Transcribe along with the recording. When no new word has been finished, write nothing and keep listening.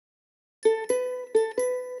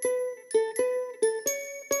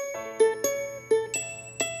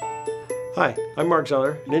Hi, I'm Mark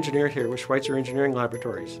Zeller, an engineer here with Schweitzer Engineering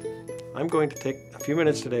Laboratories. I'm going to take a few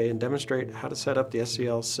minutes today and demonstrate how to set up the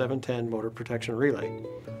SEL-710 Motor Protection Relay.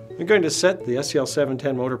 I'm going to set the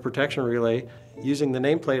SEL-710 Motor Protection Relay using the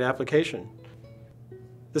nameplate application.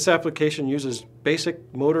 This application uses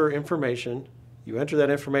basic motor information. You enter that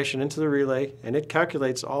information into the relay and it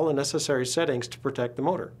calculates all the necessary settings to protect the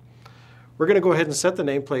motor. We're going to go ahead and set the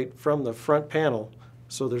nameplate from the front panel,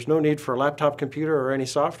 so there's no need for a laptop computer or any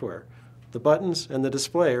software. The buttons and the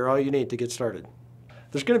display are all you need to get started.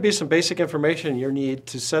 There's going to be some basic information you need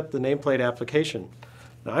to set the nameplate application.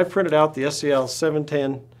 Now, I've printed out the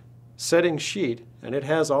SEL-710 settings sheet, and it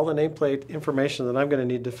has all the nameplate information that I'm going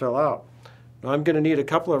to need to fill out. Now, I'm going to need a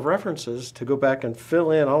couple of references to go back and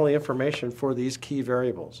fill in all the information for these key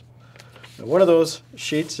variables. Now, one of those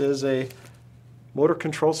sheets is a motor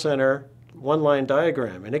control center one-line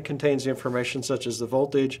diagram, and it contains information such as the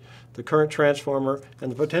voltage, the current transformer,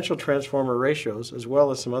 and the potential transformer ratios, as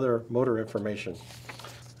well as some other motor information.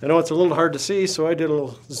 I know it's a little hard to see, so I did a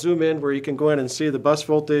little zoom in where you can go in and see the bus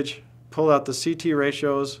voltage, pull out the CT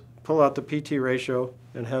ratios, pull out the PT ratio,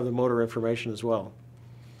 and have the motor information as well.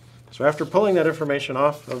 So after pulling that information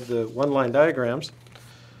off of the one-line diagrams,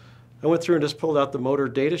 I went through and just pulled out the motor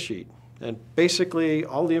data sheet. And basically,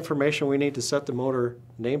 all the information we need to set the motor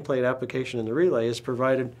nameplate application in the relay is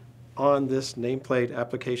provided on this nameplate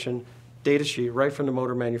application data sheet right from the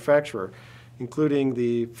motor manufacturer, including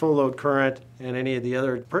the full load current and any of the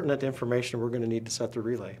other pertinent information we're going to need to set the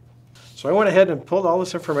relay. So I went ahead and pulled all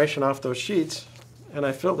this information off those sheets, and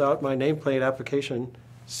I filled out my nameplate application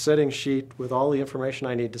settings sheet with all the information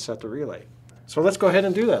I need to set the relay. So let's go ahead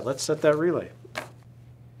and do that. Let's set that relay.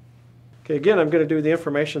 Okay, again, I'm going to do the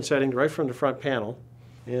information setting right from the front panel.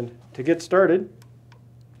 And to get started,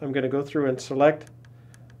 I'm going to go through and select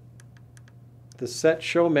the Set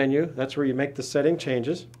Show menu. That's where you make the setting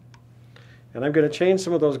changes. And I'm going to change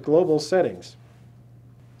some of those global settings.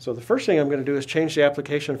 So the first thing I'm going to do is change the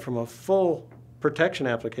application from a full protection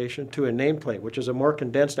application to a nameplate, which is a more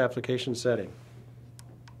condensed application setting.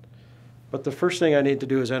 But the first thing I need to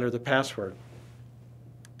do is enter the password.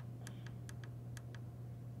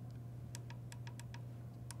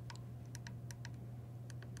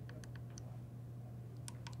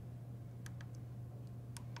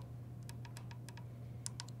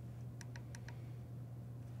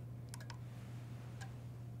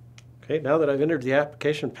 Okay, now that I've entered the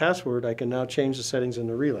application password, I can now change the settings in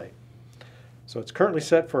the relay. So it's currently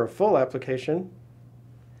set for a full application,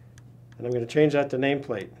 and I'm going to change that to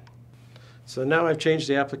nameplate. So now I've changed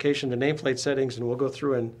the application to nameplate settings, and we'll go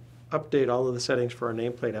through and update all of the settings for our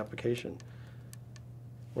nameplate application.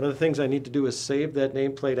 One of the things I need to do is save that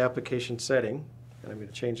nameplate application setting, and I'm going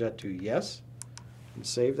to change that to yes, and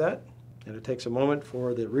save that. And it takes a moment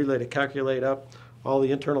for the relay to calculate up all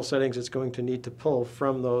the internal settings it's going to need to pull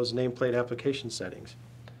from those nameplate application settings.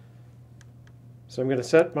 So I'm going to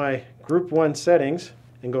set my Group 1 settings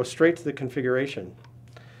and go straight to the configuration.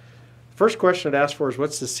 First question it asks for is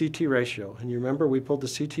what's the CT ratio? And you remember we pulled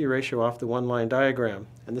the CT ratio off the one-line diagram.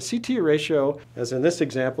 And the CT ratio, as in this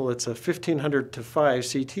example, it's a 1500 to 5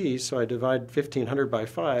 CT, so I divide 1500 by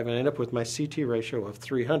 5 and I end up with my CT ratio of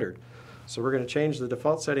 300. So we're going to change the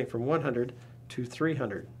default setting from 100 to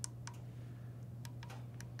 300.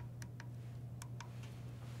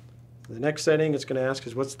 The next setting it's going to ask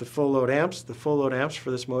is what's the full load amps. The full load amps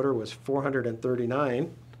for this motor was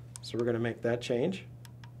 439, so we're going to make that change.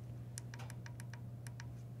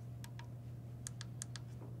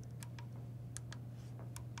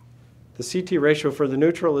 The CT ratio for the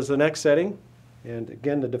neutral is the next setting, and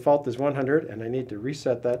again the default is 100, and I need to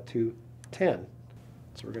reset that to 10.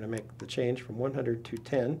 So we're going to make the change from 100 to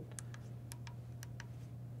 10.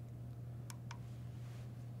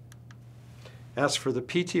 As for the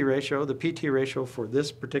PT ratio, the PT ratio for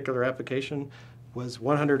this particular application was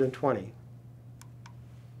 120.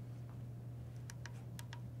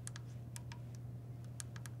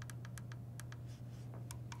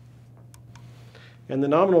 And the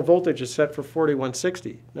nominal voltage is set for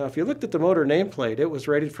 4160. Now if you looked at the motor nameplate, it was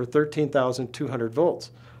rated for 13,200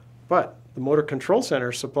 volts. But the motor control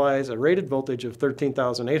center supplies a rated voltage of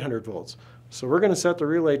 13,800 volts. So we're going to set the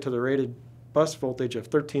relay to the rated bus voltage of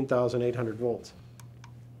 13,800 volts.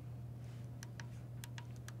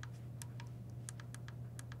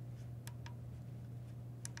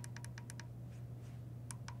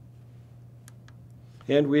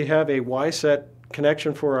 And we have a Y set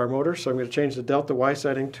connection for our motor, so I'm going to change the delta Y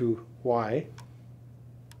setting to Y.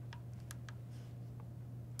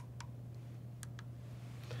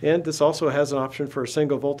 And this also has an option for a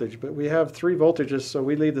single voltage, but we have 3 voltages, so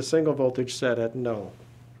we leave the single voltage set at no.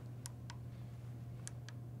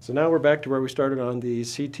 So now we're back to where we started on the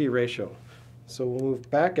CT ratio. So we'll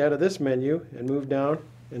move back out of this menu and move down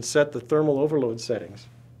and set the thermal overload settings,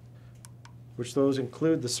 which those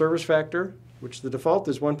include the service factor, which the default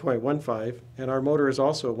is 1.15, and our motor is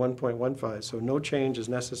also 1.15, so no change is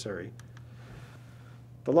necessary.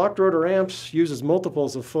 The locked rotor amps uses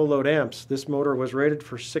multiples of full load amps. This motor was rated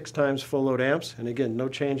for 6 times full load amps, and again, no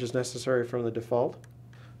change is necessary from the default.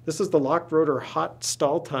 This is the locked rotor hot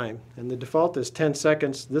stall time, and the default is 10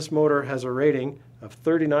 seconds. This motor has a rating of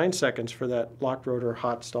 39 seconds for that locked rotor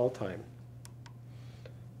hot stall time.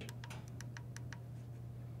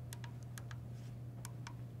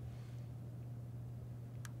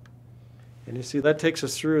 And you see that takes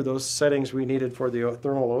us through those settings we needed for the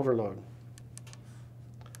thermal overload.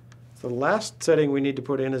 The last setting we need to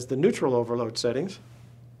put in is the neutral overload settings.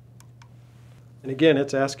 And again,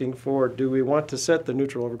 it's asking for, do we want to set the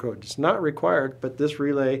neutral overcoat? It's not required, but this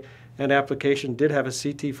relay and application did have a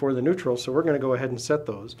CT for the neutral, so we're going to go ahead and set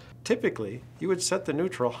those. Typically, you would set the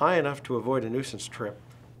neutral high enough to avoid a nuisance trip,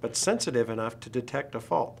 but sensitive enough to detect a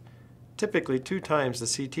fault, typically 2 times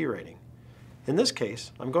the CT rating. In this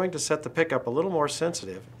case, I'm going to set the pickup a little more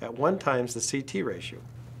sensitive at 1 times the CT ratio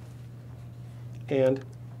and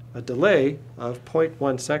a delay of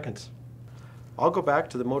 0.1 seconds. I'll go back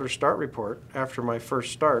to the motor start report after my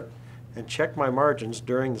first start and check my margins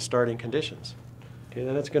during the starting conditions. Okay,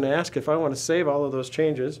 then it's going to ask if I want to save all of those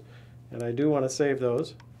changes, and I do want to save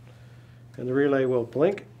those. And the relay will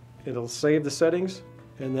blink, it'll save the settings,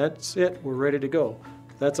 and that's it, we're ready to go.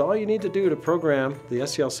 That's all you need to do to program the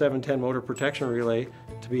SEL-710 Motor Protection Relay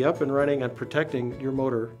to be up and running and protecting your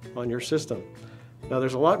motor on your system. Now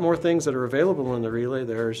there's a lot more things that are available in the relay.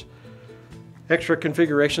 There's extra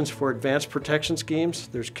configurations for advanced protection schemes,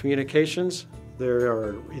 there's communications, there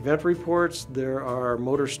are event reports, there are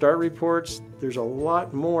motor start reports. There's a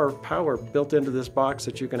lot more power built into this box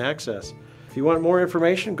that you can access. If you want more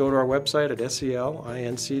information, go to our website at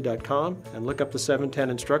SELinc.com and look up the 710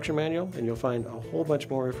 instruction manual, and you'll find a whole bunch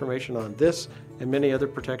more information on this and many other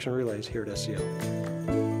protection relays here at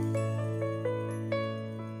SEL.